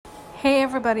Hey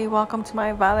everybody, welcome to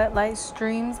my Violet Light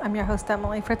Streams. I'm your host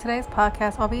Emily. For today's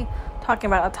podcast, I'll be talking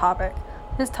about a topic.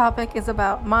 This topic is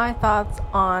about my thoughts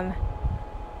on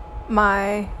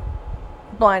my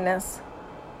blindness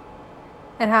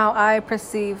and how I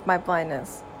perceive my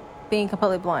blindness, being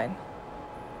completely blind.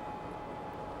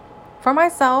 For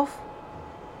myself,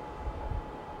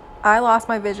 I lost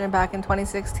my vision back in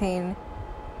 2016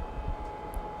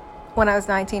 when I was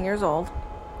 19 years old.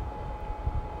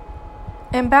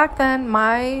 And back then,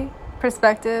 my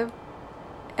perspective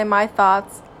and my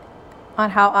thoughts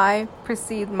on how I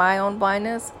perceived my own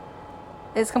blindness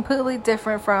is completely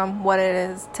different from what it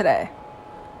is today.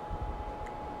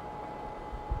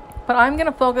 But I'm going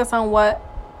to focus on what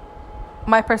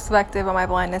my perspective on my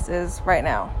blindness is right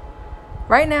now.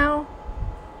 Right now,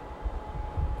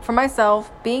 for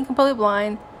myself, being completely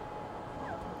blind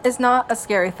is not a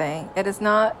scary thing. It is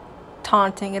not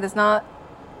taunting. It is not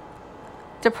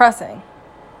depressing.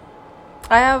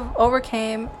 I have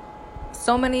overcame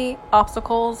so many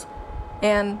obstacles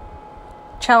and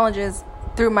challenges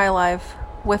through my life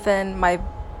within my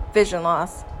vision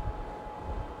loss.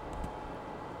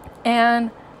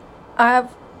 And I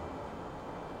have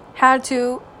had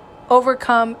to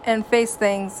overcome and face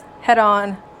things head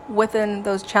on within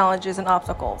those challenges and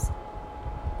obstacles.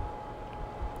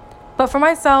 But for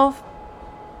myself,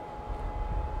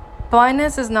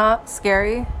 blindness is not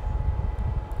scary.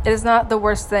 It is not the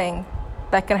worst thing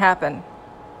that can happen.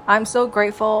 I'm so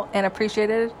grateful and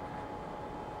appreciated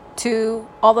to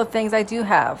all the things I do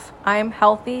have. I am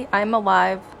healthy, I'm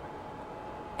alive,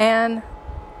 and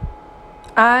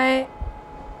I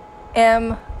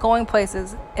am going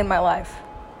places in my life.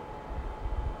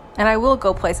 And I will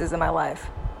go places in my life.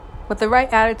 With the right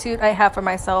attitude I have for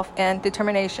myself and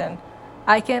determination,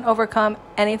 I can overcome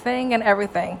anything and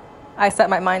everything I set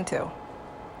my mind to.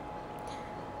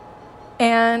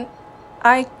 And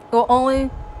I will only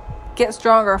get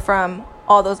stronger from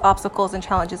all those obstacles and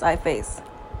challenges I face.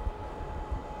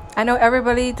 I know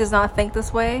everybody does not think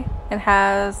this way and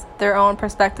has their own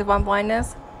perspective on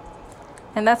blindness,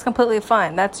 and that's completely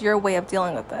fine. That's your way of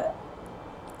dealing with it.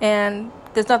 And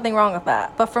there's nothing wrong with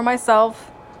that. But for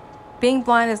myself, being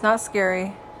blind is not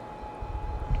scary,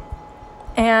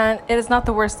 and it is not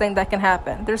the worst thing that can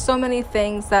happen. There's so many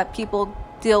things that people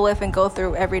deal with and go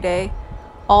through every day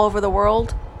all over the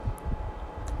world.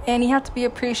 And you have to be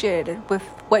appreciated with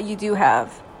what you do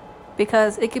have,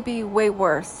 because it could be way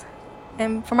worse.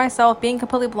 And for myself, being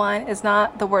completely blind is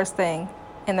not the worst thing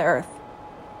in the earth.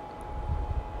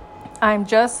 I'm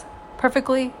just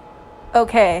perfectly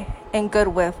okay and good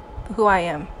with who I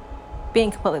am,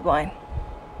 being completely blind.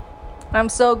 I'm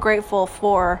so grateful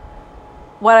for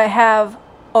what I have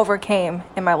overcame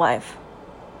in my life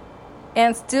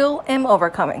and still am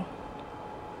overcoming.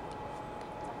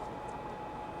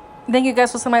 Thank you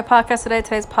guys for listening to my podcast today.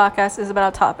 Today's podcast is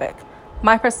about a topic,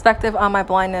 my perspective on my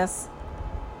blindness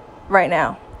right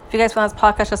now. If you guys found this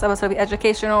podcast, this episode to be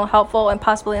educational, helpful, and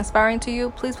possibly inspiring to you,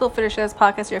 please feel free to share this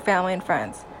podcast to your family and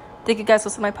friends. Thank you guys for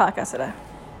listening to my podcast today.